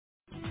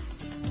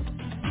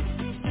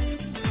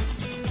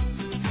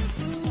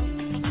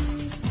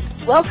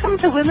Welcome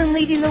to Women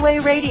Leading the Way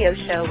radio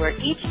show, where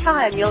each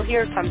time you'll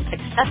hear from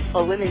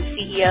successful women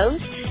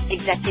CEOs,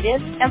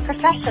 executives, and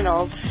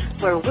professionals,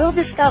 where we'll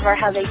discover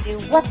how they do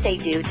what they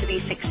do to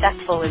be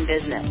successful in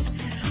business.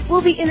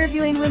 We'll be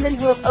interviewing women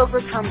who have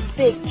overcome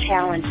big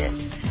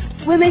challenges,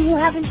 women who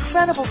have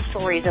incredible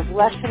stories of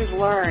lessons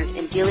learned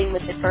in dealing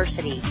with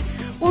adversity.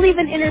 We'll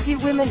even interview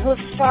women who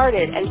have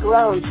started and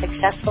grown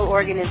successful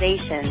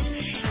organizations,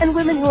 and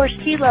women who are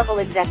C-level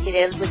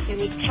executives with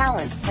unique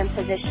talents and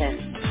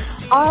positions.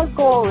 Our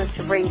goal is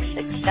to bring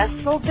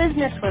successful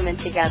business women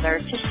together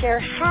to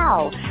share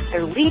how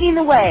they're leading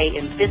the way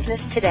in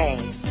business today.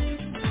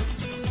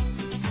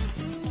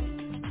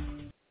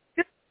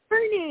 Good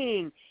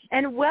morning,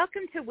 and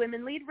welcome to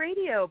Women Lead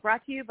Radio,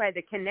 brought to you by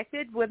the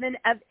Connected Women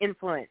of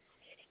Influence.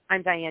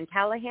 I'm Diane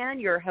Callahan,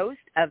 your host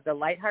of The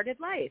Lighthearted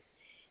Life,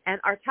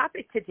 and our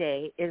topic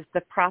today is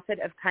the profit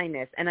of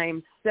kindness, and I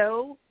am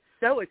so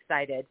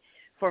excited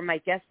for my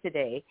guest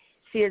today.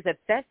 She is a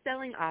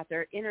best-selling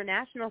author,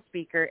 international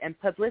speaker, and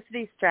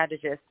publicity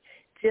strategist,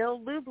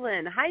 Jill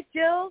Lublin. Hi,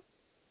 Jill.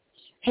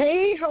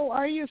 Hey, how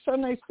are you? So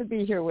nice to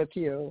be here with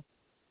you.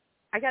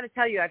 I got to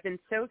tell you, I've been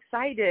so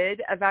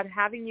excited about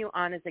having you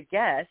on as a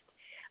guest.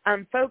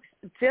 Folks,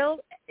 Jill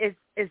is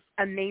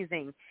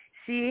amazing.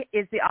 She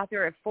is the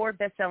author of 4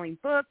 best-selling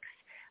books,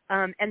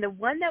 and the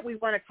one that we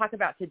want to talk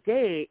about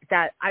today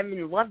that I'm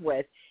in love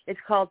with is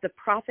called The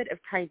Profit of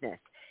Kindness,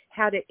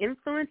 How to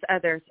Influence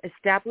Others,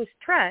 Establish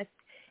Trust,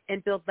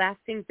 and build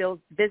lasting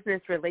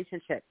business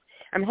relationships.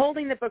 I'm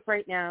holding the book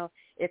right now.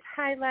 It's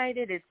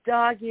highlighted. It's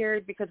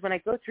dog-eared because when I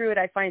go through it,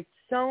 I find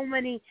so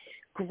many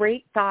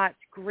great thoughts,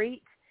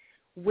 great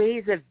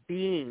ways of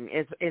being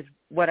is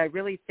what I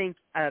really think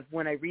of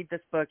when I read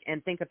this book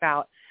and think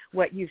about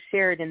what you've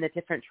shared in the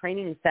different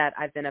trainings that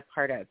I've been a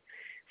part of.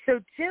 So,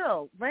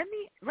 Jill, let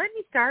me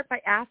start by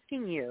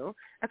asking you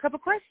a couple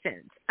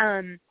questions.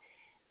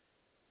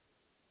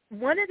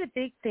 One of the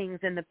big things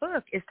in the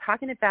book is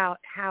talking about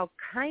how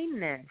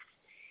kindness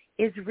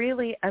is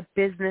really a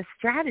business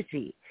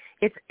strategy.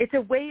 It's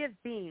a way of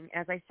being,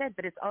 as I said,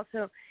 but it's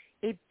also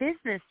a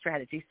business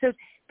strategy. So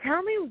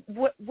tell me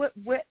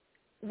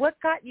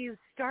what got you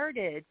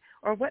started,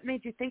 or what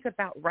made you think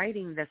about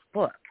writing this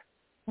book?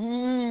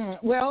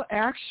 Well,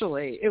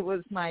 actually, it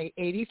was my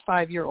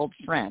 85-year-old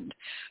friend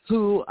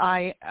who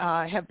I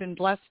have been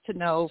blessed to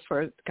know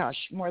for,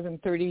 more than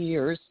 30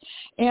 years.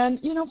 And,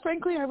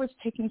 frankly, I was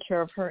taking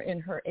care of her in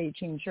her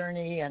aging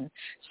journey and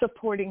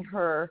supporting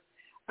her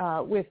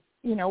with,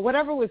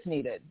 whatever was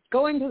needed,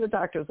 going to the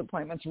doctor's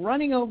appointments,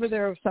 running over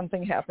there if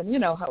something happened. You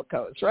know how it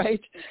goes,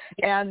 right?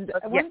 And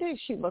one day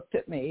she looked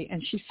at me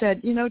and she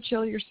said,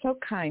 Jill, you're so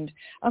kind.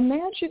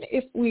 Imagine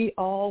if we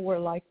all were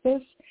like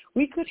this.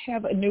 We could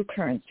have a new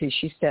currency,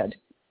 she said,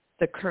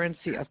 the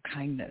currency of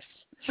kindness.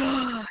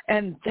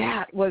 And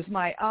that was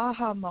my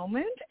aha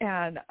moment.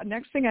 And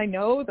next thing I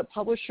know, the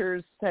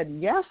publishers said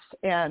yes,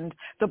 and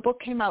the book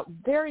came out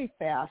very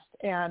fast.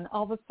 And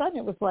all of a sudden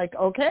it was like,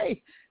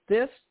 okay,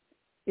 this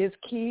is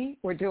key.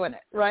 We're doing it,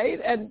 right?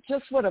 And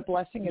just what a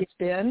blessing it's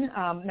been.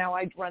 Now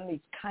I run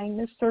these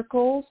kindness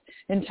circles,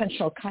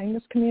 intentional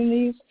kindness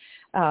communities,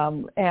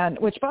 and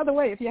which, by the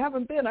way, if you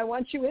haven't been, I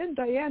want you in,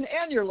 Diane,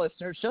 and your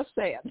listeners, just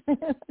saying.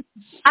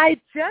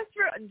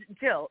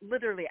 Jill,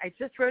 literally, I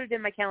just wrote it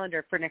in my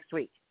calendar for next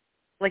week.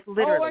 Like,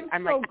 literally. Oh,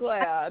 I'm so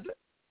glad.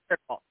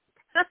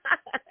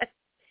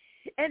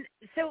 And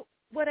so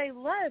what I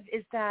love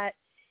is that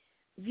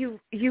you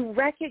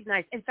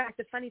recognize, in fact,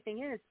 the funny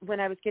thing is, when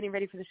I was getting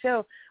ready for the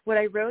show, what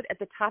I wrote at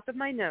the top of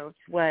my notes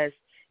was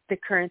the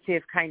currency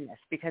of kindness,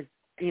 because,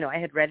 I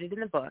had read it in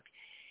the book.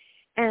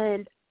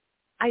 And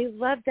I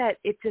love that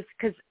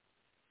because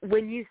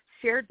when you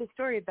shared the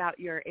story about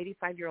your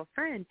 85-year-old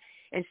friend,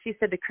 and she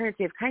said the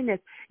currency of kindness,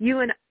 you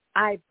and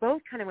I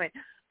both kind of went,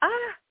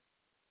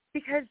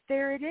 because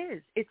there it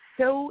is. It's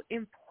so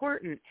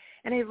important.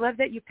 And I love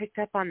that you picked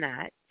up on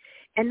that.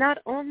 And not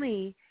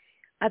only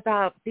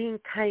about being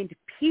kind to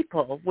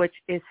people, which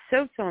is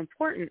so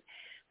important,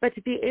 but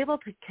to be able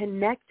to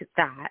connect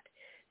that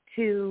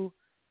to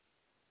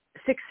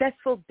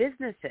successful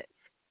businesses,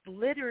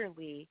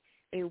 literally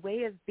a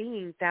way of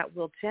being that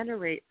will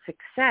generate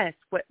success,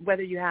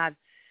 whether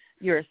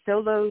you're a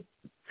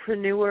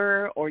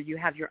solopreneur or you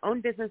have your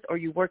own business or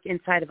you work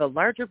inside of a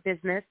larger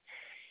business.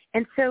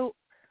 And so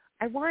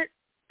I want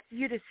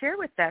you to share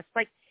with us,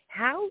 like,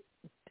 how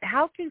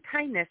can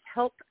kindness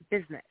help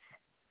business?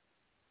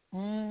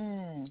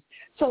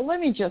 So let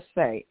me just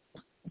say,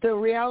 the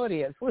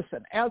reality is,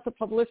 listen, as a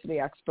publicity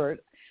expert,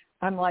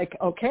 I'm like,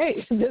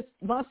 okay, this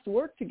must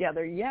work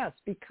together. Yes,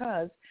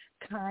 because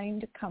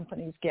kind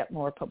companies get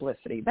more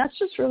publicity. That's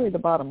just really the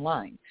bottom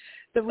line.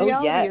 The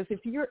reality is,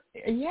 if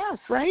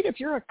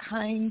you're a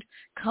kind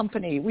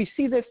company, we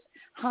see this.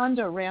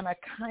 Honda ran a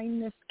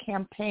kindness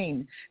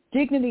campaign.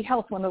 Dignity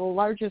Health, one of the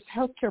largest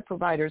healthcare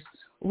providers,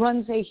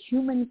 runs a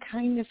human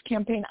kindness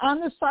campaign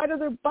on the side of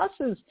their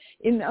buses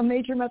in a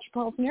major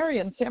metropolitan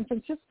area in San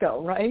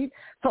Francisco, right?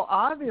 So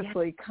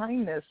obviously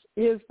kindness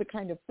is the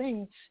kind of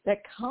thing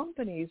that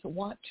companies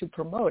want to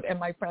promote. And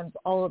my friends,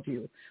 all of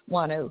you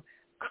want to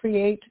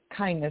create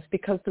kindness,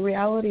 because the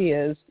reality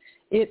is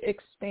it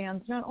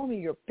expands not only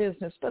your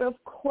business, but of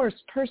course,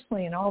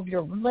 personally in all of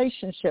your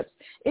relationships.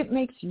 It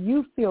makes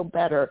you feel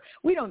better.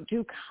 We don't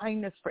do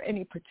kindness for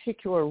any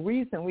particular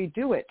reason. We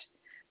do it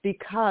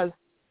because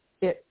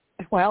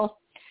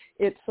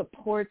it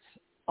supports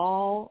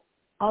all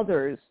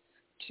others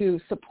to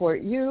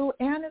support you,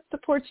 and it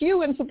supports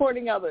you in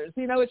supporting others.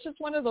 It's just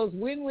one of those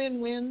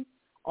win-win-win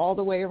all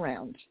the way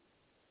around.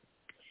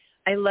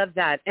 I love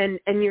that. And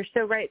you're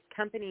so right.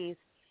 Companies,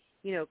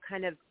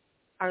 kind of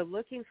are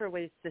looking for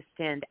ways to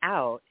stand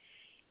out,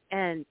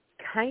 and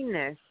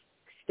kindness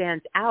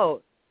stands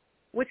out,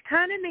 which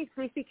kind of makes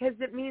me, because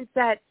it means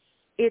that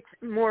it's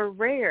more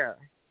rare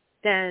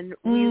than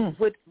we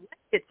would like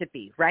it to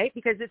be, right?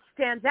 Because it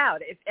stands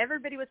out. If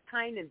everybody was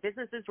kind and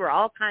businesses were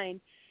all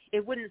kind,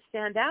 it wouldn't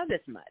stand out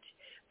as much,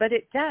 but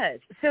it does.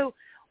 So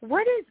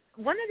one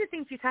of the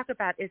things you talk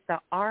about is the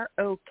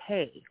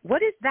ROK.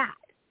 What is that?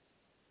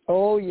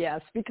 Oh,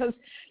 yes, because,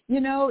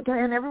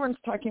 Diane, everyone's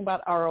talking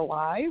about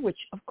ROI, which,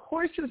 of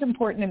course, is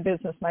important in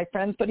business, my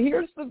friends. But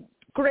here's the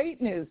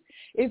great news.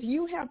 If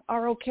you have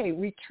ROK,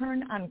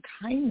 return on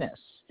kindness,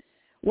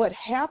 what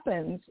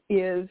happens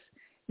is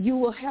you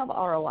will have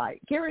ROI,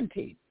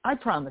 guaranteed. I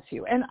promise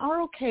you. And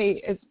ROK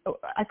is,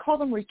 I call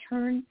them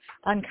return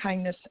on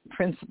kindness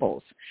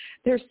principles.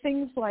 There's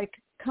things like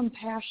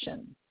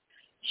compassion,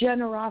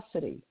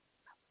 generosity,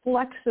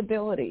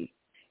 flexibility,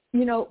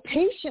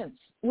 patience.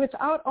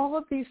 Without all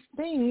of these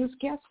things,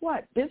 guess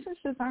what?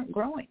 Businesses aren't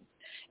growing.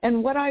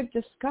 And what I've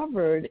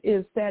discovered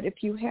is that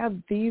if you have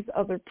these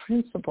other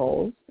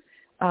principles,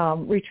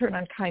 return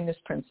on kindness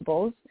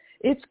principles,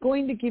 it's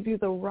going to give you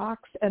the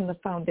rocks and the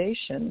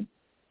foundation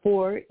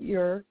for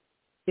your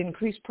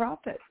increased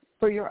profit,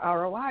 for your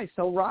ROI.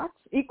 So rocks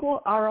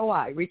equal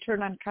ROI,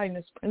 return on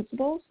kindness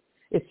principles.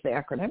 It's the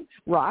acronym.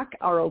 ROC,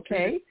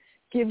 R-O-K,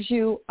 gives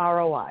you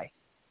ROI.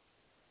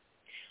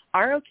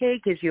 ROK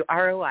gives you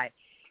ROI.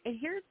 And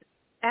here's,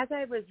 as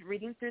I was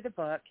reading through the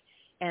book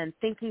and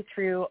thinking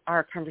through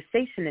our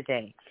conversation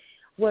today,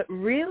 what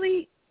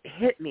really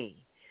hit me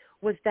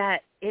was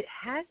that it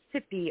has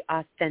to be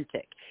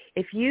authentic.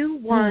 If you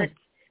want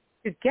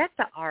to get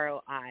the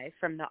ROI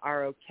from the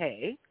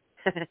ROK,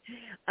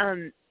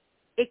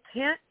 it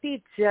can't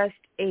be just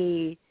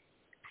a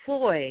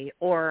ploy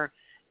or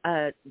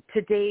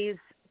today's,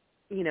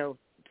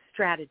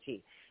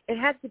 strategy. It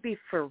has to be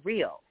for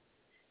real.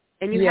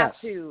 And you have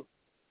to,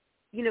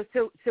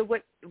 so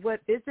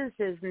what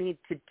businesses need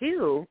to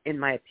do, in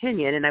my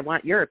opinion, and I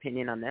want your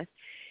opinion on this,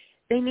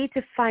 they need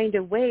to find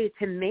a way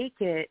to make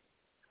it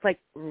like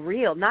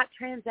real, not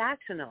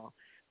transactional,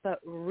 but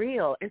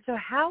real. And so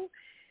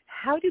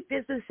how do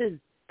businesses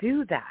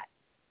do that?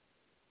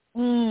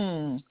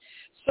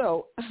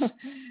 So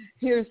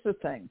here's the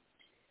thing.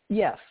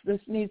 Yes, this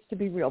needs to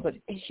be real, but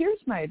here's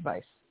my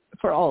advice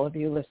for all of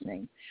you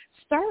listening.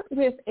 Start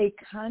with a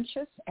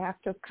conscious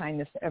act of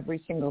kindness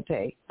every single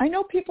day. I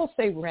know people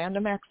say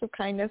random acts of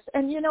kindness,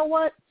 and you know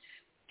what?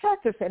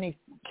 Practice any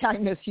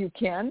kindness you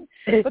can.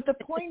 But the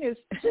point is,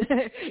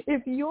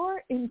 if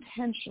you're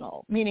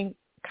intentional, meaning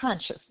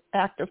conscious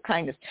act of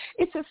kindness,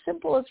 it's as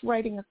simple as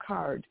writing a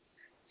card,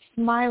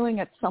 smiling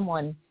at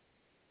someone,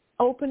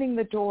 opening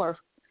the door,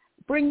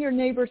 bring your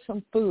neighbor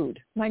some food.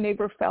 My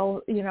neighbor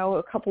fell,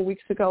 a couple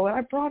weeks ago, and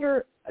I brought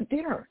her a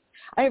dinner.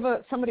 I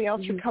have somebody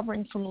else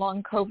recovering from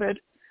long COVID.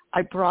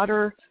 I brought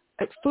her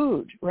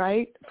food,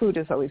 right? Food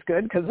is always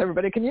good because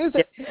everybody can use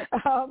it.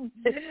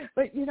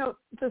 But,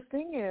 the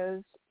thing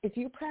is, if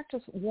you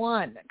practice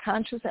one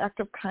conscious act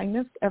of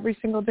kindness every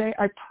single day,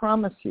 I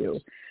promise you,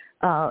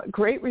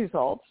 great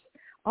results.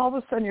 All of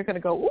a sudden you're going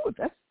to go, ooh,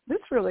 this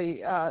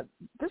really,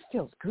 this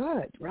feels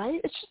good,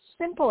 right? It's just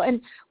simple. And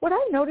what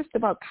I noticed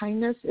about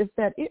kindness is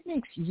that it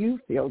makes you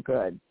feel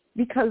good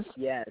because,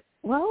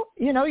 well,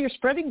 you're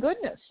spreading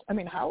goodness. I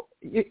mean,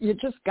 you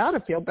just got to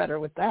feel better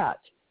with that.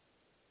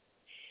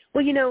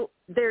 Well,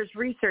 there's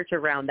research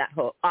around that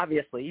whole,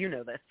 obviously, you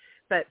know this,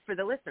 but for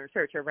the listener,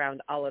 research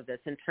around all of this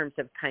in terms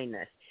of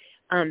kindness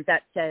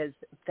that says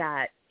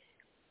that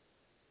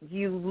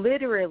you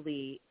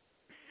literally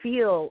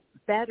feel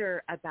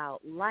better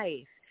about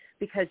life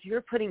because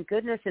you're putting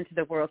goodness into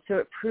the world, so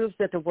it proves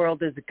that the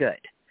world is good.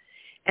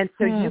 And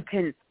so you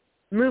can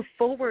move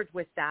forward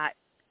with that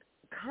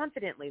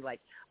confidently,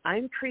 like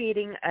I'm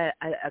creating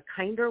a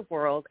kinder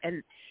world,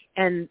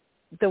 and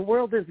the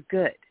world is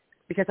good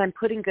because I'm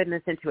putting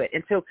goodness into it.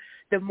 And so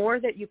the more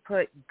that you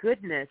put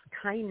goodness,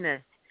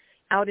 kindness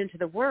out into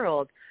the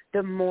world,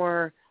 the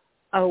more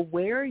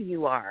aware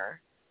you are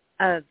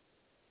of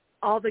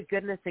all the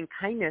goodness and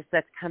kindness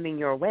that's coming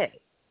your way.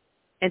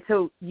 And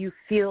so you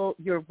feel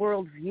your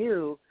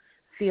worldview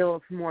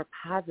feels more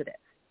positive.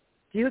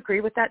 Do you agree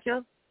with that,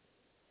 Jill?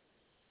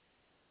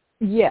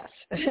 Yes.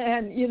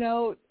 And,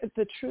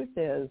 the truth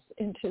is,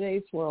 in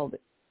today's world,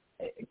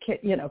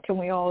 can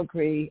we all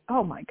agree,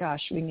 oh, my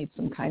gosh, we need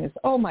some kindness.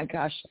 Oh, my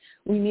gosh,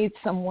 we need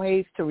some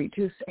ways to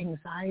reduce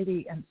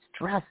anxiety and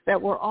stress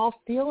that we're all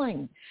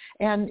feeling.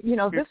 And,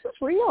 this is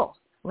real,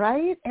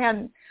 right?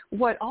 And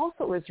what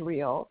also is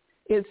real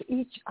is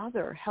each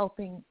other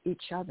helping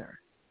each other.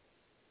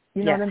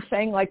 You know Yes. what I'm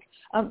saying? Like,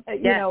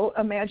 you know,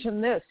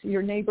 imagine this.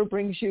 Your neighbor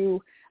brings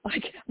you,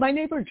 like, my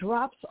neighbor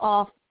drops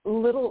off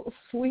little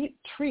sweet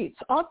treats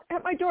up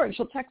at my door, and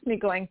she'll text me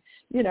going,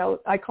 you know,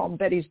 I call them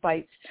Betty's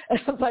Bites,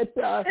 but,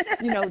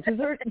 you know,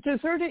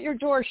 dessert at your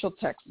door, she'll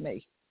text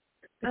me.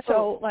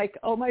 So, like,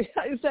 oh my,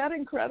 is that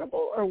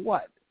incredible or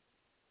what?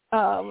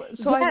 So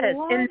yes, I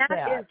love and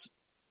that. is,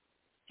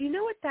 do you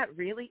know what that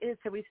really is?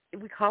 So we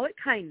call it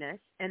kindness,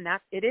 and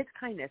that it is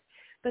kindness,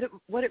 but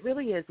what it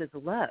really is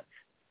love,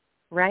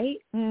 right?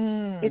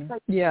 It's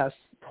like yes,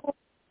 pull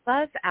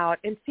love out.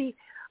 And see,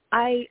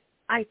 I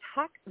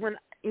talk when,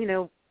 you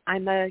know,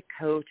 I'm a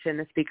coach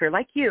and a speaker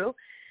like you,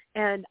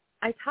 and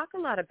I talk a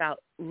lot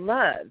about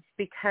love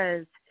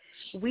because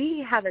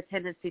we have a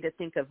tendency to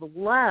think of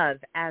love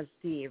as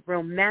the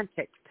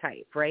romantic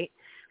type, right?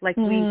 Like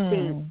we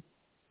think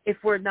if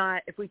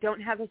we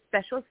don't have a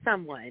special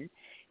someone,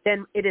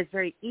 then it is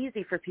very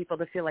easy for people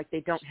to feel like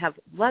they don't have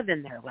love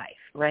in their life,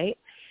 right?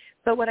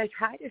 But what I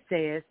try to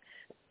say is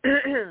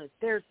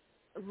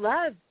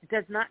love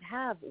does not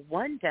have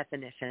one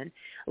definition.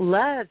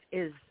 Love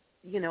is,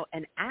 you know,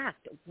 an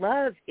act.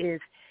 Love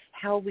is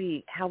how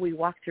we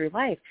walk through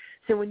life.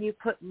 So when you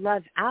put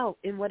love out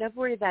in whatever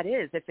way that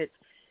is, if it's,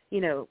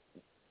 you know,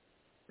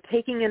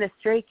 taking in a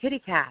stray kitty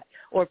cat,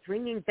 or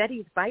bringing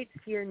Betty's Bites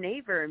to your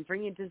neighbor and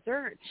bringing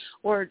dessert,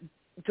 or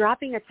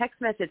dropping a text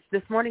message.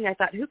 This morning I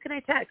thought, who can I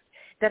text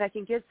that I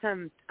can give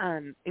some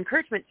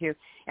encouragement to?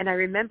 And I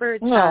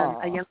remembered a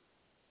young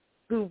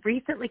who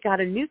recently got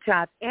a new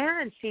job,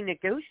 and she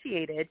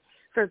negotiated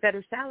for a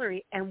better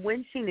salary. And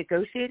when she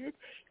negotiated,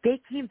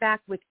 they came back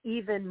with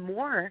even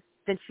more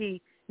than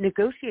she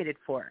negotiated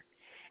for.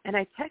 And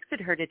I texted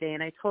her today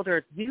and I told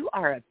her, you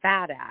are a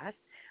badass.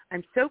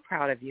 I'm so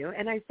proud of you.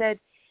 And I said,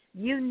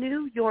 you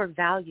knew your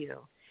value,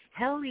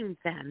 telling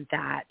them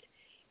that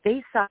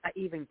they saw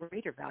even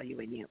greater value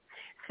in you.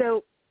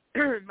 So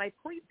my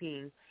point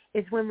being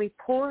is when we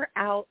pour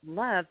out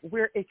love,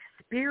 we're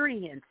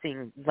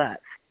experiencing love.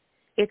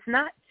 It's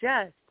not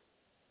just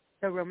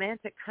the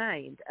romantic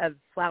kind of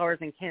flowers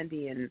and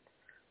candy and,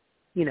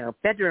 you know,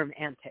 bedroom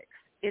antics.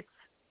 It's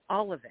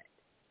all of it.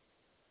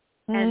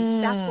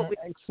 And that's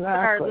what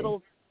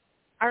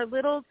our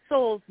little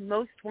souls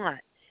most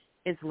want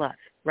is love,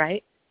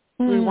 right?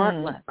 We want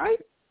love.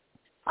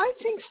 I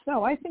think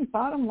so. I think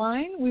bottom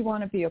line, we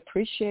want to be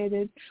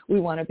appreciated.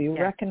 We want to be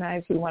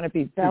recognized. We want to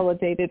be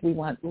validated. We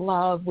want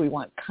love. We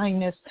want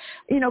kindness.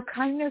 You know,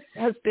 kindness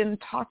has been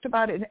talked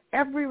about in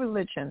every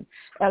religion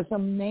as a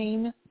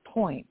main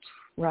point,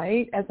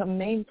 right? As a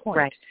main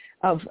point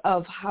of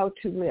how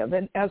to live,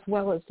 and as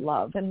well as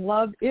love. And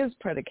love is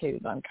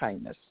predicated on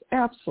kindness.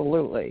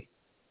 Absolutely.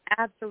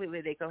 Absolutely.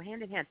 They go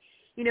hand in hand.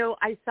 You know,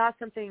 I saw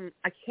something,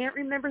 I can't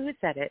remember who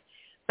said it,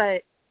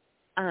 but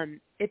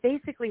it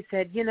basically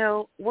said, you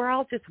know, we're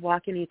all just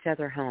walking each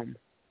other home.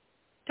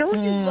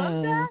 Don't you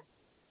love that?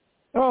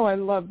 Oh, I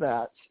love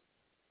that.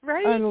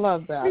 Right? I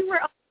love that. We were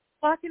all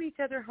walking each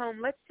other home.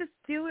 Let's just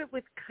do it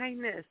with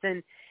kindness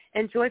and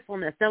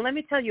joyfulness. Now, let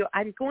me tell you,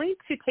 I'm going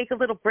to take a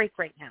little break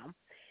right now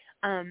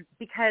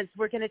because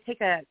we're going to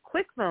take a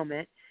quick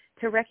moment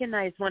to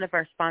recognize one of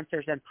our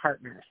sponsors and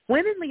partners.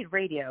 Women Lead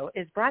Radio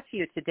is brought to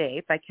you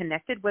today by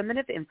Connected Women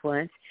of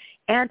Influence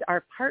and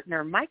our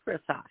partner,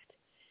 Microsoft.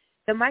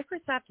 The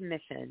Microsoft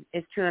mission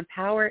is to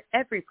empower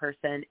every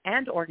person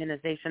and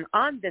organization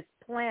on this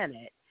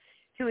planet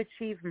to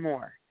achieve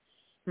more.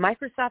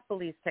 Microsoft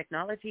believes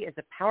technology is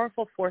a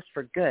powerful force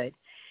for good,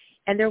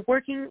 and they're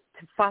working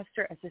to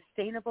foster a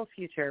sustainable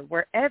future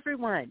where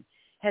everyone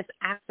has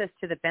access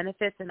to the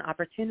benefits and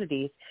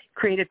opportunities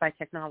created by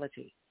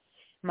technology.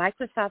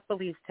 Microsoft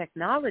believes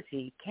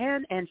technology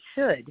can and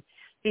should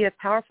be a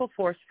powerful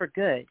force for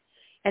good,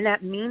 and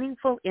that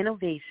meaningful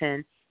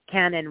innovation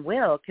can and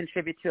will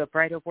contribute to a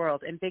brighter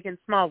world in big and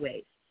small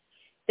ways.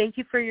 Thank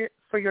you for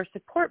your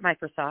support,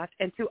 Microsoft,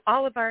 and to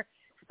all of our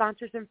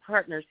sponsors and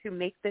partners who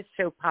make this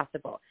show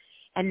possible.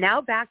 And now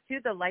back to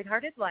the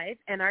Lighthearted Life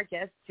and our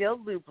guest, Jill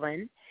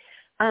Lublin.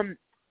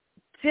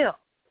 Jill,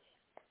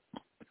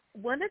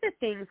 one of the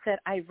things that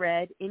I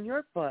read in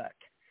your book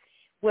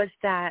was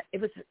that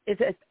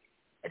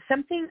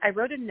something I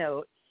wrote a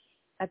note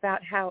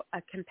about how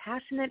a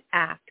compassionate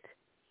act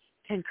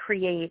can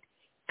create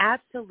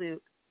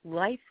absolute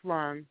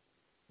lifelong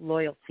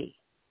loyalty.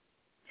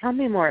 Tell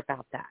me more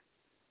about that.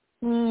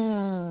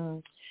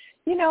 You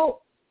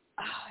know,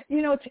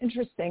 it's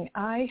interesting.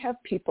 I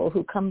have people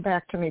who come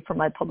back to me for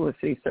my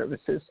publicity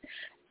services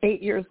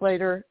 8 years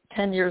later,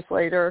 10 years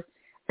later,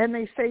 and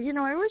they say, you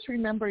know, I always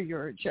remember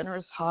your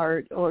generous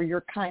heart or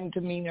your kind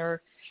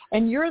demeanor,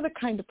 and you're the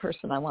kind of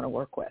person I want to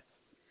work with.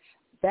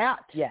 That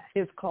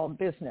is called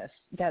business.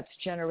 That's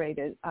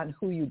generated on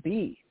who you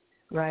be,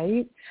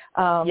 right?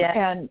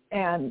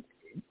 And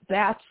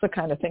that's the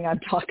kind of thing I'm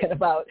talking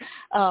about.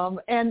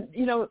 And,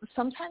 you know,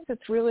 sometimes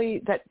it's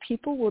really that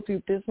people will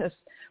do business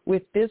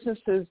with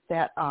businesses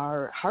that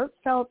are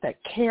heartfelt, that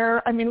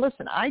care. I mean,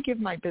 listen, I give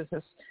my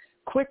business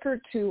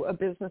quicker to a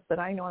business that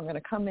I know I'm going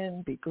to come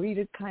in, be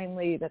greeted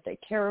kindly, that they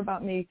care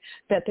about me,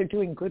 that they're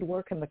doing good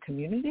work in the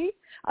community.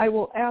 I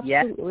will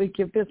absolutely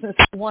give business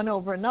one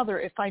over another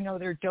if I know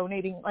they're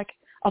donating. Like,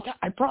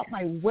 I brought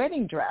my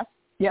wedding dress.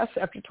 Yes,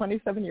 after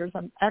 27 years,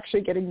 I'm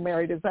actually getting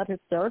married. Is that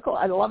hysterical?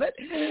 I love it.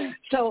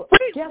 So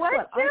guess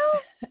what?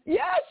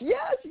 Yes.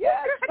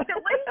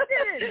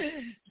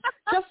 Congratulations.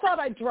 Just thought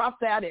I'd drop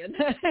that in.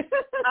 Thank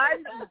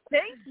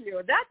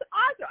you. That's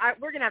awesome.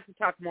 We're going to have to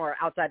talk more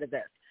outside of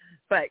this,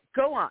 but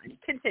go on.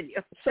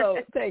 Continue. So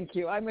thank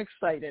you. I'm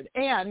excited.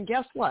 And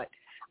guess what?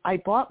 I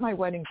bought my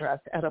wedding dress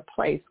at a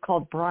place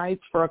called Brides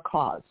for a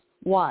Cause.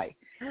 Why?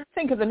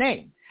 Think of the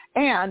name.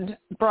 And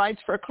Brides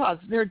for a Cause.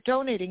 They're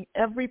donating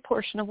every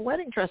portion of a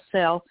wedding dress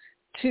sale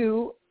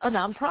to a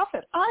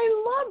nonprofit.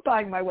 I love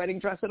buying my wedding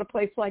dress at a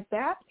place like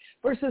that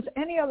versus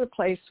any other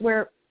place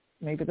where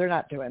maybe they're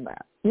not doing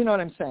that. You know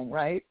what I'm saying,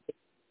 right?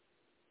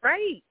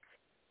 Right.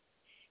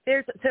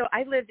 So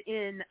I live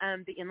in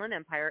the Inland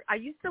Empire. I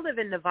used to live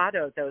in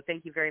Novato, though.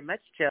 Thank you very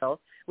much,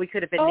 Jill. We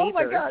could have been neighbors.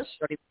 Oh, my gosh.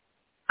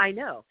 I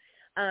know.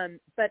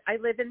 But I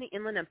live in the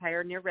Inland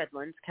Empire near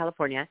Redlands,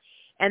 California,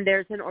 and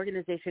there's an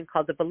organization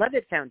called the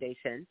Beloved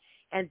Foundation,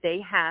 and they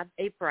have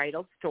a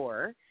bridal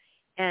store,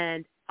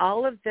 and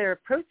all of their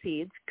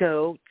proceeds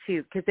go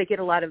to, because they get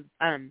a lot of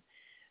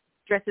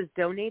dresses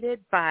donated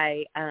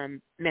by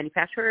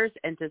manufacturers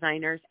and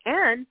designers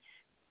and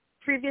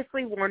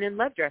previously worn and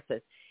loved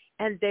dresses,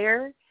 and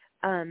their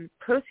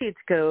proceeds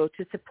go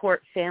to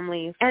support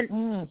families.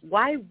 And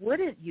why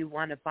wouldn't you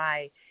want to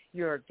buy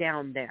your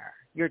gown there,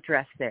 your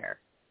dress there?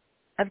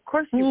 Of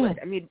course you would.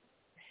 I mean,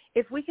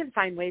 if we can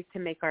find ways to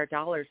make our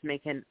dollars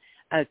make a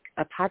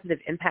positive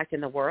impact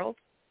in the world,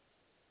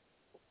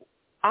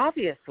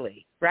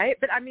 obviously, right?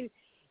 But, I mean,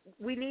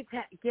 we need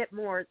to get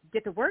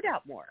the word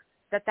out more,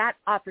 that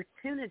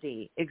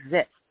opportunity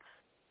exists.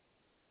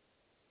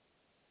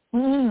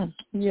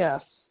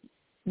 Yes,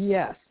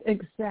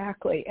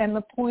 exactly. And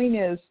the point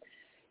is,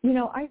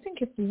 I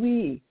think if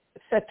we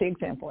set the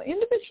example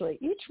individually,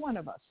 each one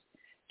of us,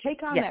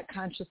 take on that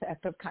conscious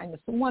act of kindness,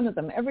 one of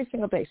them every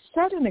single day,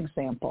 set an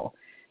example.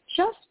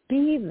 Just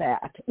be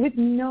that with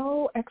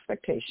no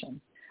expectation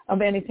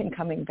of anything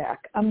coming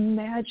back.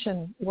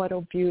 Imagine what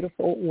a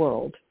beautiful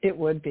world it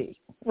would be,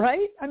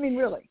 right? I mean,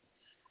 really,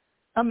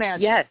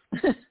 imagine. Yes.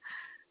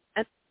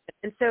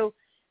 And so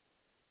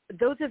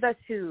those of us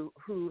who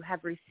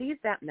have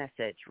received that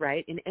message,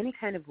 right, in any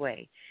kind of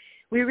way,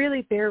 we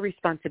really bear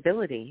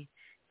responsibility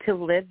to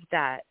live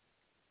that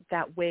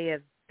way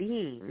of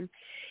being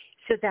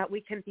so that we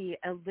can be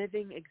a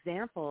living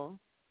example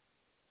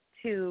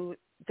to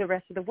the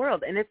rest of the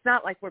world. And it's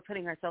not like we're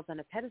putting ourselves on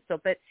a pedestal,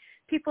 but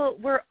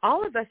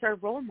all of us are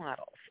role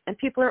models, and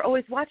people are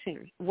always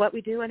watching what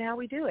we do and how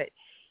we do it.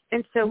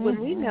 And so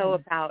when we know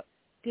about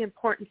the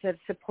importance of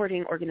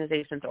supporting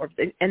organizations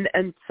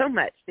and so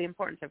much the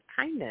importance of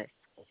kindness,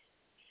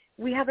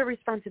 we have a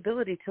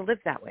responsibility to live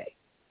that way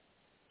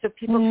so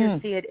people can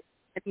see it,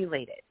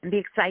 emulate it, and be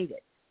excited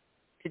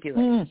to do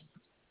it.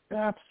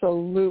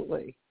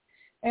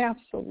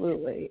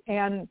 Absolutely.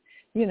 And,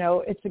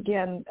 it's,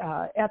 again,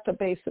 at the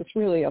basis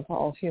really of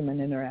all human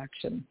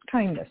interaction,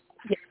 kindness.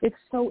 Yeah. It's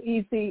so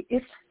easy.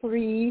 It's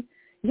free.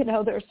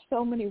 There's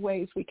so many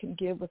ways we can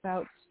give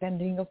without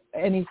spending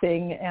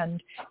anything,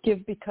 and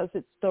give because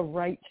it's the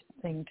right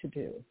thing to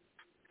do.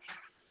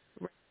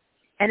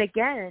 And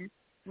again,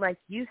 like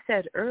you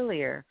said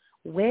earlier,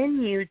 when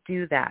you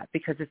do that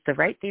because it's the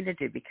right thing to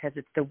do, because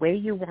it's the way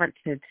you want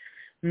to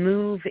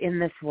move in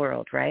this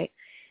world, right,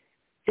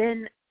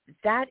 then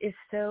that is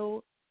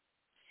so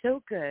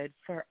good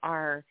for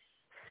our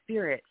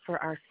spirit, for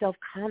our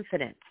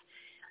self-confidence.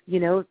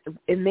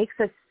 It makes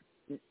us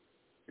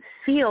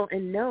feel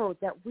and know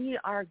that we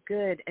are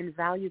good and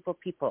valuable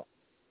people.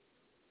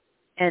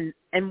 And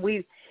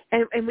we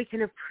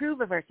can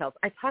approve of ourselves.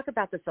 I talk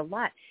about this a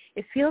lot.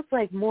 It feels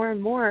like more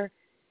and more,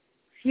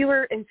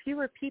 fewer and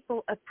fewer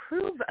people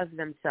approve of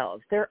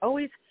themselves. They're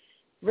always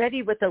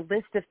ready with a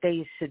list if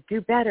they should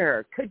do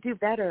better, could do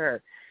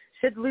better,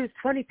 should lose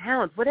 20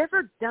 pounds,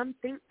 whatever dumb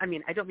thing. I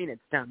mean, I don't mean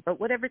it's dumb, but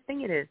whatever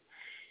thing it is,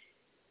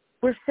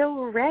 we're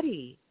so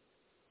ready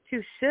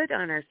to should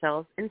on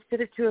ourselves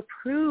instead of to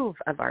approve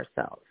of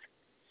ourselves.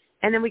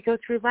 And then we go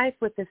through life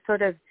with this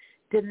sort of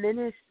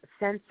diminished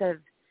sense of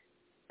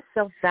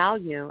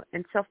self-value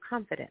and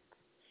self-confidence.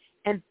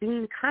 And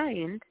being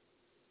kind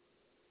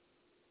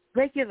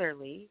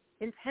regularly,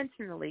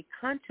 intentionally,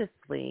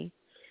 consciously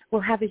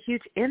will have a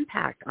huge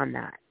impact on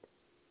that.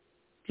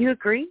 Do you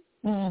agree?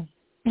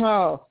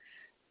 Oh,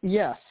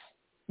 yes.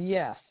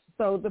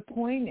 So the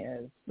point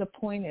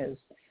is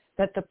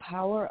that the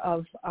power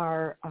of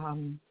our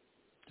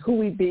who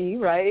we be,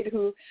 right?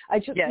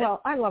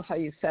 Well, I love how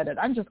you said it.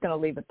 I'm just going to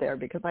leave it there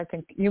because I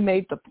think you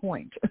made the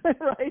point,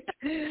 right?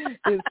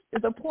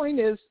 The point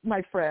is,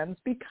 my friends,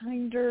 be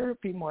kinder,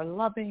 be more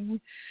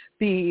loving,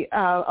 be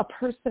a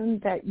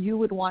person that you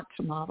would want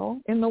to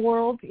model in the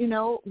world,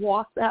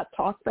 walk that,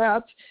 talk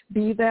that,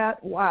 be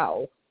that.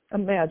 Wow.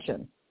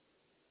 Imagine.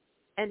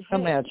 And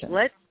hey,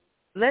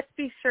 let's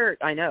be sure,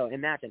 I know,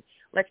 imagine,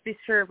 let's be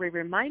sure we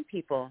remind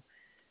people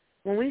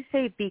when we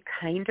say be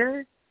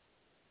kinder,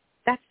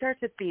 that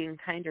starts with being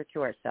kinder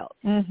to ourselves.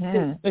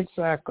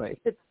 Exactly.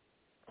 To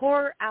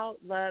pour out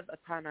love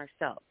upon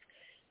ourselves,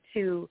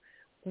 to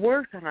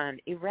work on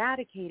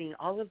eradicating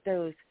all of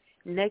those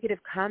negative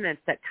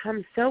comments that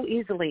come so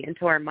easily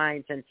into our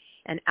minds and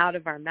out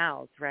of our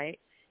mouths, right,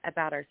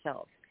 about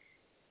ourselves.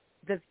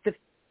 The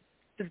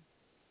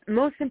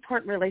most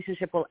important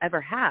relationship we'll ever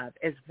have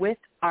is with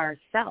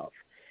ourselves.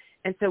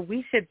 And so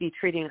we should be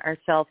treating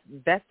ourselves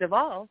best of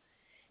all.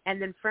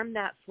 And then from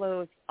that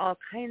flows all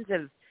kinds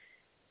of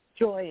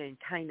joy and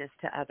kindness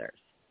to others.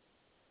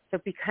 So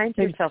be kind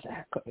to yourself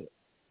at the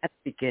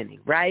beginning,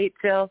 right,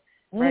 Phil?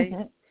 Right?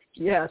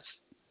 Yes.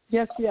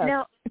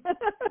 Now,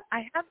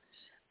 I have,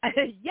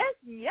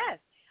 yes.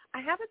 I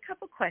have a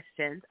couple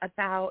questions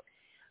about,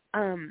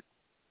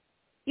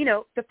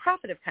 the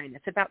profit of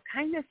kindness, about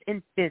kindness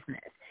in business.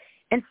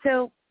 And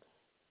so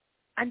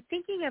I'm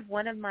thinking of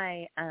one of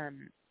my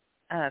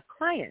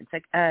clients,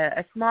 like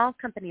a small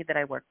company that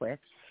I work with,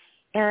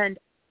 and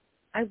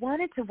I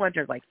wanted to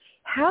wonder,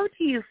 how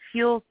do you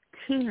fuel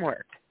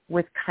teamwork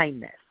with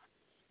kindness?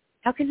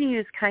 How can you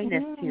use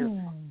kindness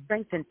to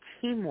strengthen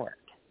teamwork?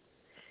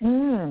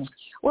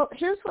 Well,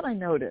 here's what I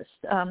noticed,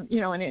 in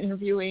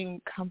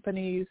interviewing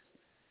companies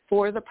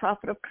for the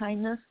profit of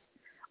kindness.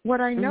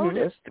 What I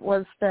noticed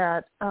was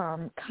that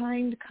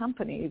kind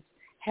companies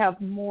have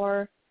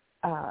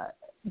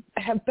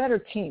have better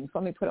teams,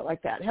 let me put it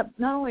like that, have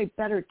not only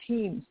better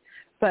teams,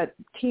 but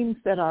teams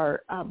that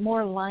are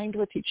more aligned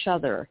with each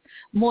other,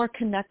 more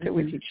connected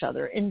with each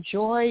other,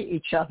 enjoy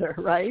each other,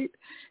 right?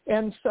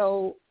 And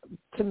so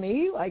to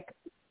me,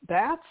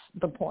 that's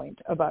the point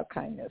about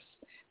kindness,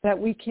 that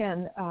we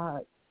can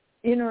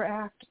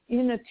interact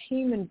in a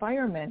team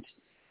environment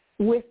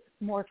with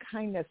more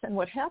kindness. And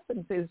what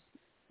happens is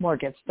more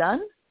gets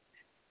done,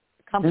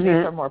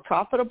 companies are more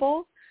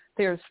profitable,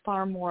 there's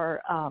far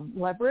more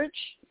leverage,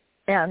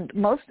 and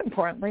most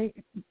importantly,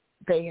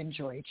 they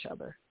enjoy each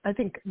other. I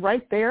think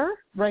right there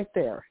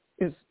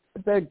is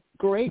the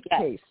great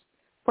case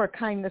for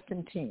kindness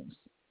in teams.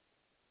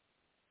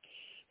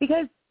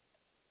 Because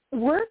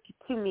work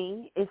to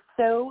me is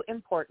so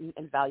important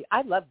and valuable.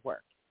 I love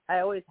work. I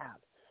always have.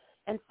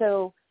 And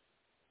so,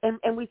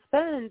 and we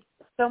spend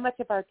so much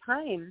of our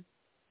time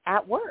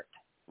at work,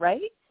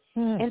 right?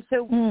 And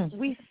so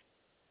we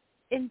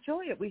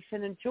enjoy it. We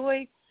should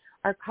enjoy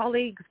our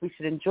colleagues. We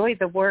should enjoy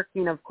the work.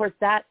 Of course,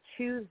 that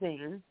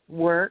choosing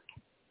work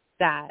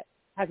that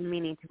has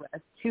meaning to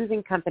us,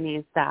 choosing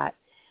companies that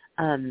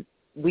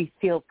we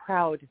feel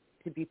proud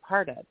to be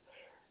part of.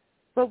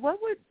 But what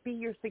would be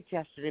your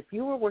suggestion if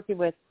you were working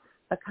with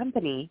a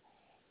company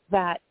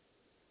that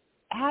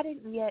hadn't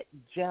yet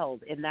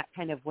gelled in that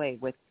kind of way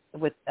with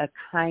a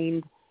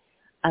kind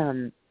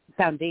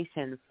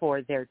foundation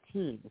for their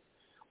teams?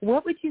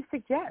 What would you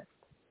suggest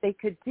they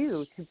could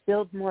do to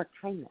build more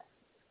kindness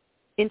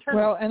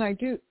internally? Well, and I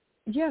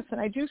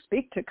do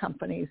speak to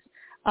companies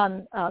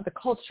on the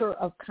culture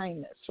of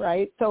kindness,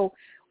 right? So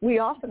we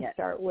often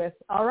start with,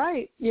 all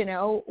right,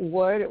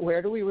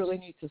 where do we really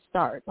need to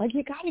start?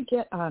 You got to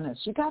get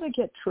honest. You got to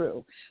get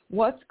true.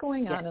 What's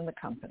going on in the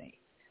company?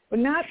 But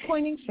not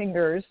pointing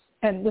fingers.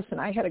 And listen,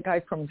 I had a guy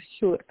from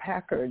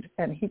Hewlett-Packard,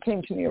 and he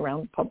came to me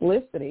around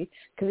publicity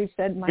because he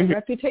said my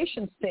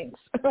reputation stinks,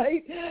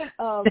 right?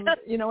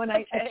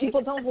 And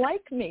people don't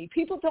like me.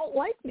 People don't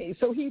like me.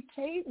 So he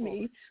paid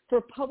me for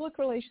public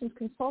relations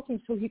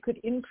consulting so he could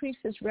increase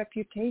his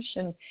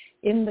reputation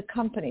in the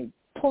company.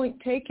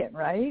 Point taken,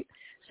 right?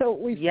 So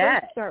we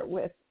first start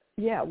with,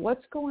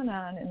 what's going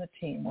on in the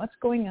team? What's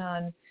going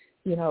on,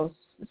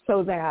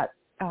 so that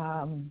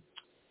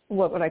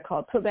what would I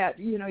call it? So that,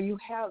 you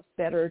have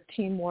better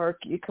teamwork,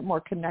 you can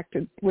more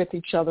connected with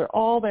each other,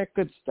 all that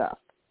good stuff.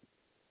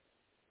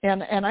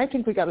 And I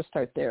think we got to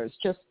start there. It's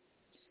just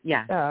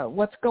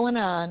what's going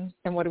on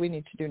and what do we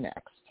need to do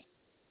next?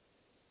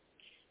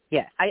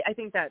 Yeah, I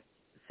think that's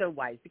so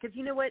wise because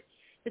you know what?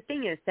 The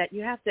thing is that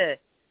you have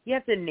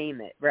to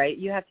name it, right?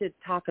 You have to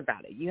talk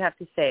about it. You have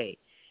to say,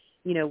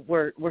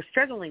 we're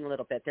struggling a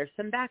little bit. There's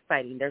some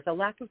backbiting. There's a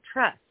lack of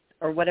trust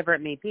or whatever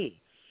it may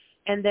be.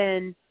 And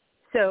then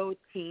so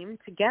team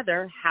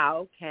together,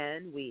 how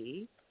can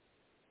we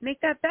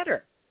make that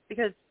better?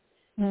 Because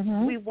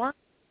we want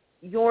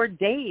your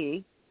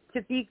day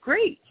to be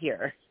great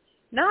here,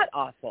 not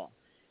awful.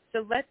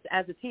 So let's,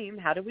 as a team,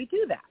 how do we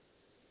do that?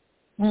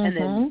 And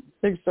then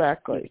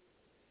exactly.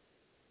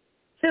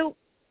 So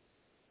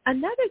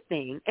another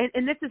thing,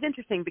 and this is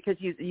interesting because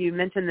you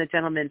mentioned the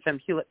gentleman from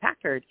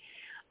Hewlett-Packard.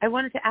 I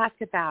wanted to ask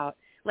about,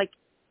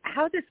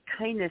 how does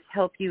kindness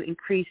help you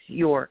increase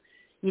your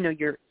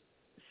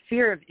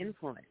sphere of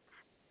influence?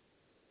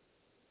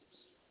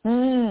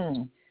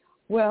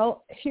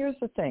 Well, here's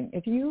the thing.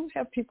 If you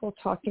have people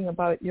talking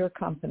about your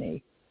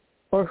company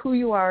or who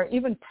you are,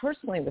 even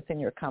personally within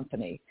your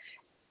company,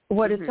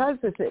 what it does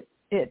is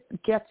it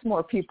gets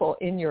more people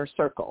in your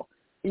circle.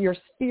 Your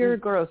sphere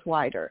grows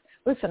wider.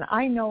 Listen,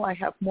 I know I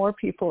have more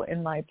people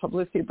in my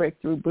Publicity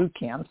Breakthrough boot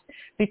camps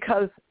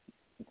because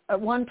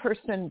one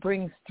person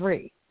brings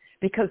three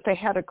because they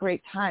had a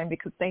great time,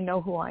 because they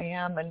know who I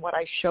am and what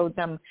I showed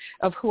them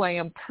of who I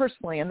am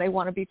personally, and they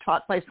want to be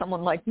taught by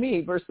someone like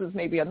me versus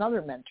maybe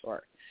another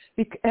mentor.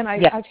 And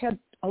I've had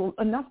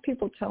enough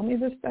people tell me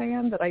this,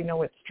 Diane, that I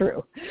know it's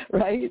true,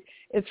 right?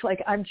 It's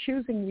like, I'm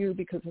choosing you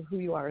because of who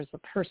you are as a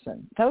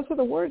person. Those are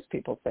the words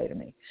people say to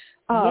me.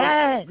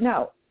 Yes.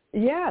 No.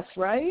 Yes,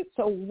 right?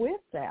 So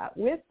with that,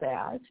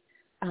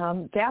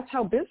 that's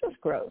how business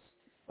grows.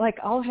 Like,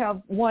 I'll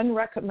have one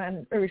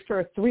recommend or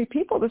refer three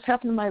people. This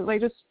happened in my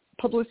latest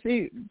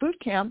publicity boot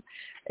camp,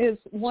 is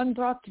one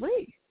brought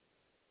three.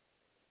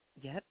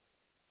 Yep.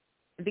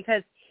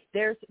 Because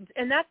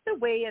and that's the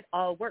way it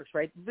all works,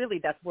 right? Really,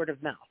 that's word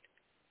of mouth.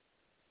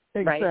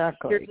 Exactly. Right?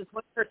 There's this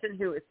one person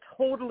who is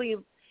totally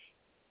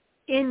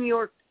in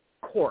your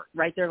court,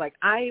 right? They're like,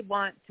 I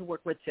want to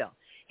work with Jill.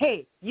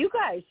 Hey, you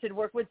guys should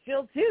work with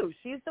Jill too.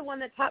 She's the one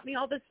that taught me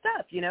all this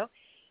stuff,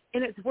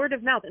 and it's word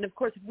of mouth. And of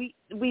course,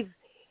 we've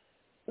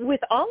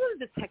with all of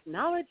the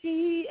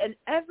technology and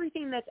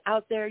everything that's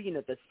out there,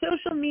 the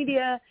social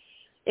media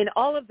and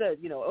all of the,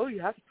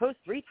 you have to post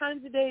 3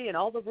 times a day and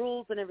all the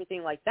rules and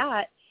everything like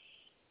that,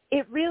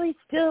 it really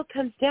still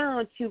comes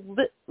down to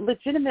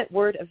legitimate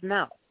word of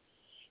mouth.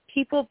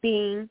 People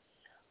being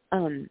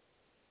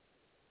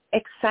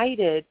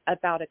excited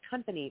about a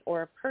company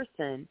or a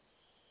person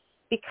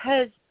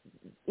because,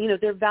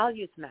 their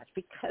values match,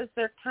 because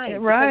they're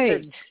kind.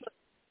 Right.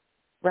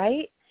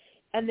 Right?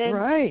 And then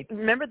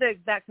remember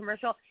that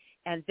commercial?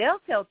 And they'll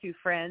tell 2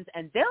 friends,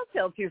 and they'll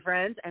tell 2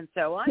 friends, and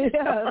so on. Yes.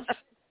 And so on.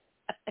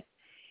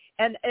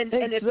 and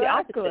it's the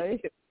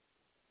opposite.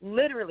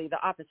 Literally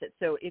the opposite.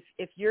 So if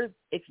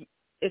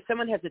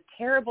someone has a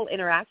terrible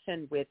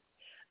interaction with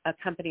a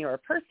company or a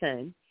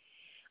person,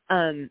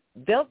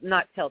 they'll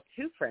not tell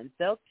 2 friends,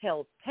 they'll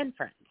tell 10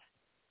 friends.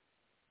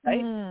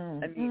 Right?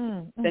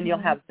 Then you'll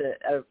have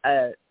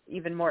the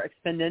even more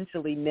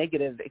exponentially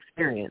negative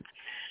experience.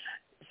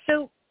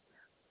 So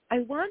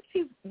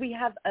we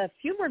have a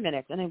few more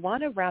minutes, and I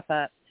want to wrap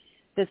up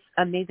this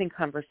amazing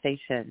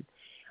conversation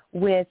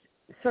with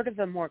sort of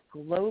a more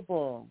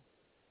global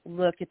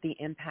look at the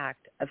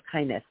impact of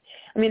kindness.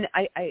 I mean,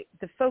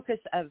 the focus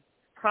of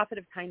profit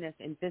of kindness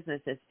in business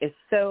is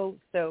so,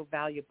 so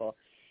valuable,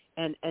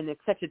 and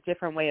it's such a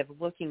different way of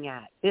looking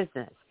at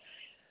business.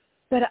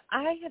 But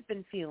I have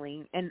been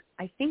feeling, and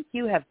I think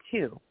you have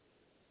too,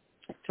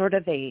 sort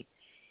of a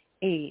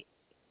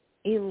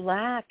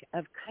lack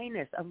of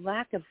kindness, a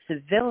lack of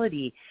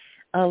civility,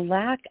 a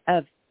lack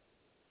of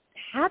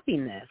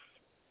happiness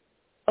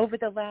over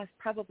the last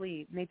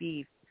probably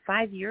maybe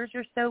 5 years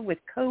or so with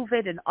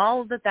COVID and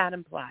all that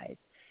implies,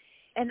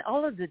 and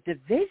all of the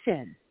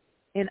division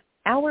in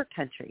our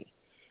country.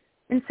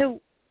 And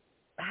so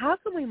how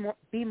can we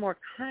be more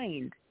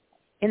kind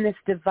in this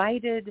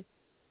divided,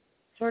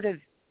 sort of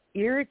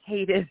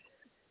irritated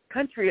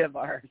country of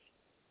ours?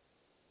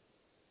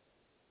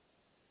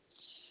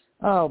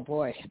 Oh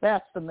boy,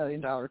 that's the $1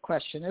 million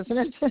question, isn't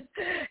it?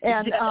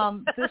 And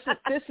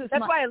this is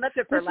that's why I left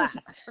it for last.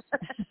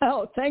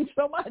 Oh, thanks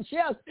so much.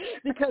 Yes,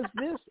 because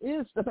this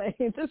is the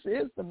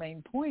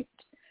main point.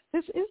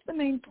 This is the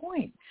main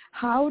point.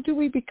 How do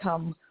we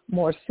become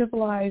more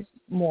civilized,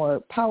 more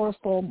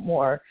powerful,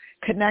 more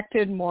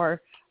connected,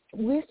 more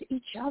with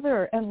each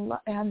other?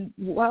 And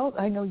well,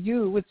 I know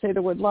you would say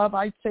the word love.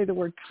 I'd say the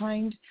word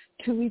kind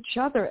to each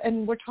other,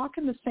 and we're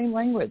talking the same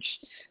language.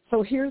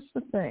 So here's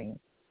the thing.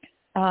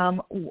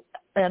 And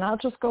I'll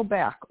just go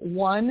back.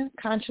 One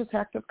conscious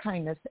act of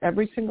kindness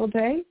every single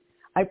day,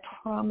 I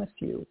promise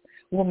you,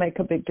 will make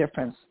a big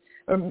difference.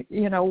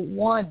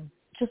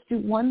 Just do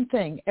one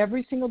thing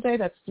every single day.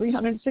 That's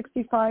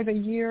 365 a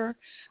year.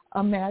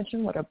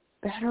 Imagine what a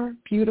better,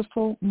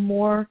 beautiful,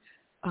 more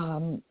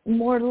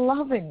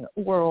loving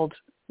world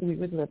we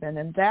would live in.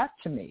 And that,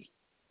 to me,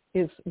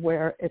 is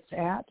where it's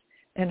at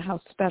and how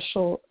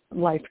special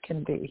life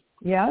can be.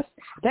 Yes?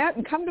 That,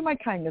 and come to my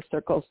kindness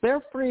circles. They're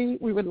free.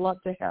 We would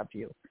love to have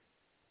you.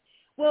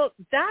 Well,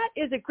 that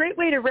is a great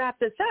way to wrap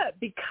this up,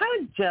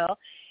 because, Jill,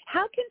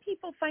 how can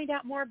people find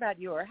out more about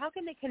you, or how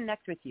can they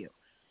connect with you?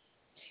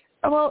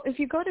 Well, if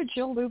you go to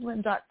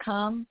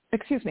JillLublin.com,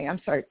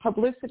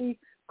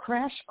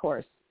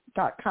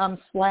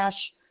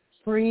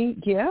 publicitycrashcourse.com/free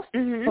gift,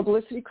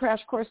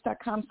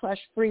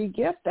 publicitycrashcourse.com/free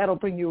gift. That'll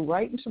bring you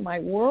right into my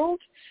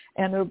world,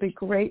 and it'll be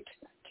great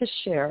to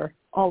share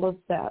all of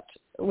that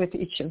with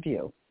each of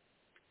you.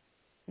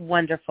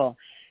 Wonderful.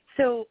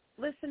 So,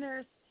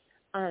 listeners,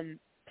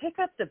 pick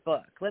up the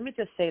book. Let me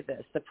just say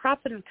this, The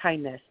Profit of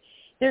Kindness.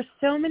 There's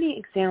so many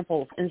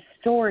examples and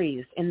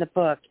stories in the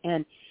book,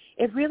 and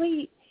it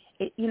really,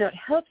 it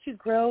helps you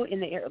grow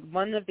in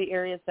one of the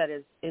areas that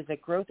is a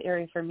growth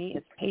area for me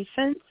is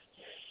patience.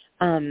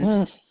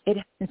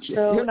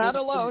 You're not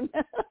alone.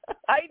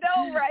 I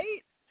know,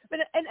 right?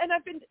 But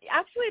I've been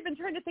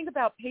trying to think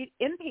about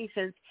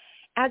impatience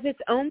as its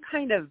own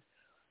kind of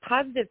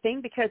positive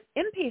thing, because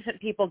impatient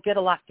people get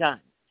a lot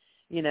done,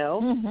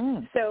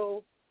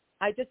 So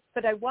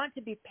but I want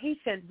to be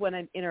patient when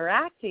I'm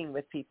interacting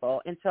with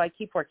people, and so I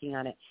keep working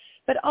on it.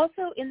 But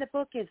also in the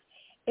book is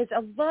is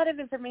a lot of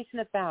information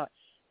about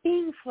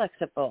being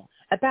flexible,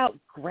 about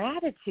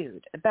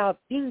gratitude, about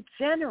being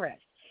generous.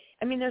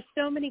 I mean, there's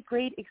so many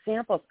great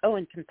examples. Oh,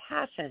 and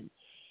compassion.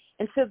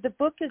 And so the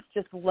book is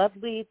just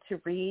lovely to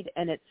read,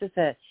 and it's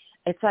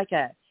like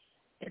a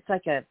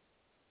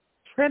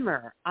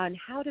primer on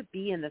how to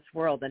be in this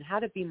world and how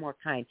to be more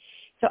kind.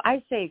 So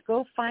I say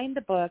go find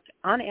the book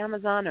on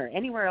Amazon or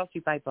anywhere else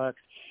you buy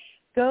books.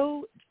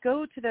 Go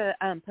to the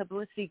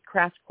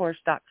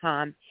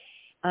publicitycrashcourse.com.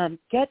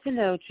 Get to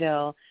know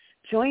Jill.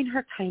 Join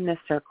her kindness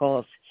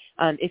circles.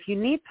 If you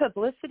need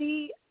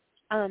publicity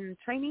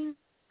training,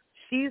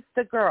 she's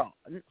the girl.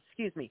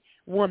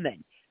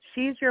 Woman.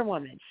 She's your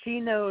woman. She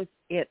knows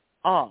it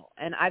all.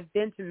 And I've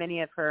been to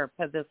many of her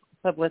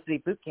publicity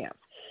boot camps.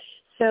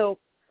 So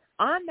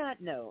on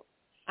that note,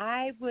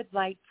 I would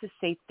like to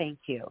say thank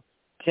you.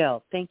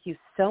 Jill, thank you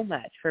so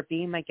much for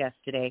being my guest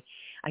today.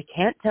 I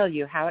can't tell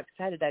you how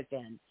excited I've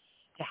been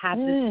to have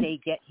this day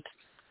get here.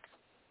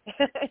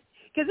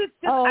 Because it's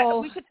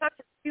just, we could talk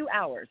for 2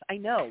 hours. I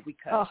know we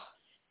could.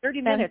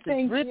 30 minutes.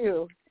 Thank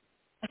you.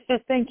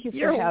 Thank you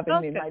for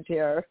having me, my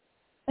dear.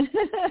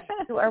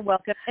 You are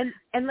welcome.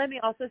 And let me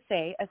also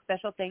say a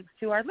special thanks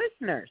to our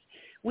listeners.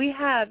 We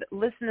have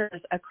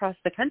listeners across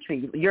the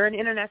country. You're an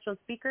international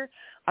speaker.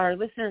 Our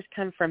listeners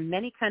come from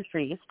many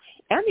countries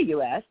and the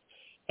U.S.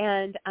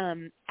 And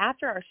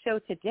after our show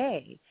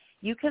today,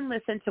 you can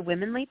listen to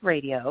Women Lead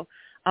Radio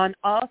on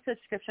all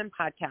subscription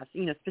podcasts,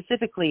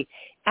 specifically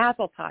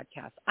Apple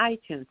Podcasts,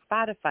 iTunes,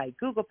 Spotify,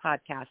 Google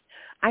Podcasts,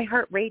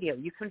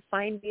 iHeartRadio. You can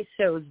find these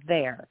shows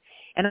there.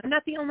 And I'm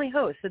not the only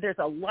host, so there's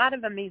a lot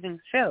of amazing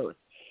shows.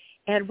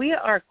 And we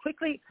are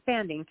quickly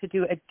expanding to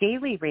do a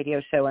daily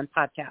radio show and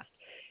podcast.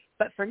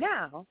 But for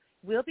now,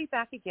 we'll be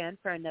back again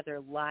for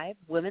another live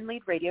Women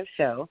Lead Radio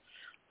show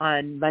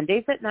on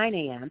Mondays at 9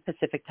 a.m.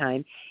 Pacific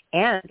time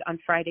and on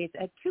Fridays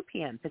at 2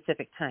 p.m.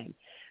 Pacific time.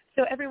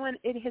 So everyone,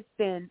 it has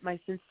been my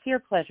sincere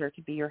pleasure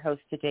to be your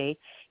host today.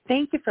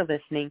 Thank you for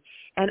listening.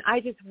 And I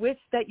just wish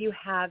that you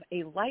have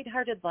a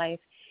lighthearted life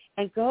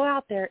and go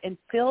out there and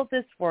fill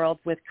this world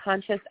with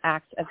conscious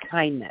acts of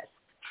kindness.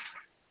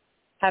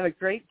 Have a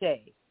great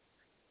day.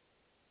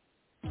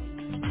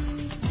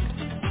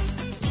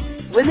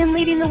 Women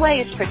Leading the Way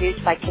is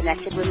produced by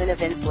Connected Women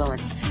of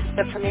Influence,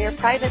 the premier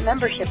private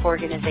membership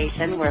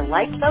organization where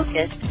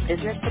like-focused,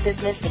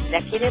 business-to-business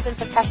executive and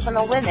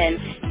professional women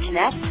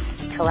connect,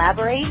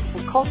 collaborate,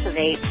 and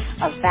cultivate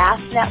a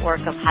vast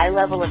network of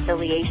high-level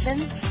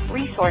affiliations,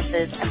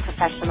 resources, and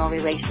professional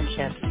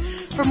relationships.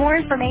 For more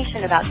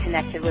information about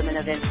Connected Women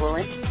of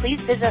Influence, please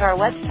visit our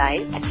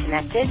website at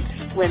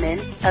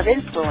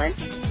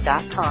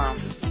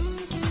connectedwomenofinfluence.com.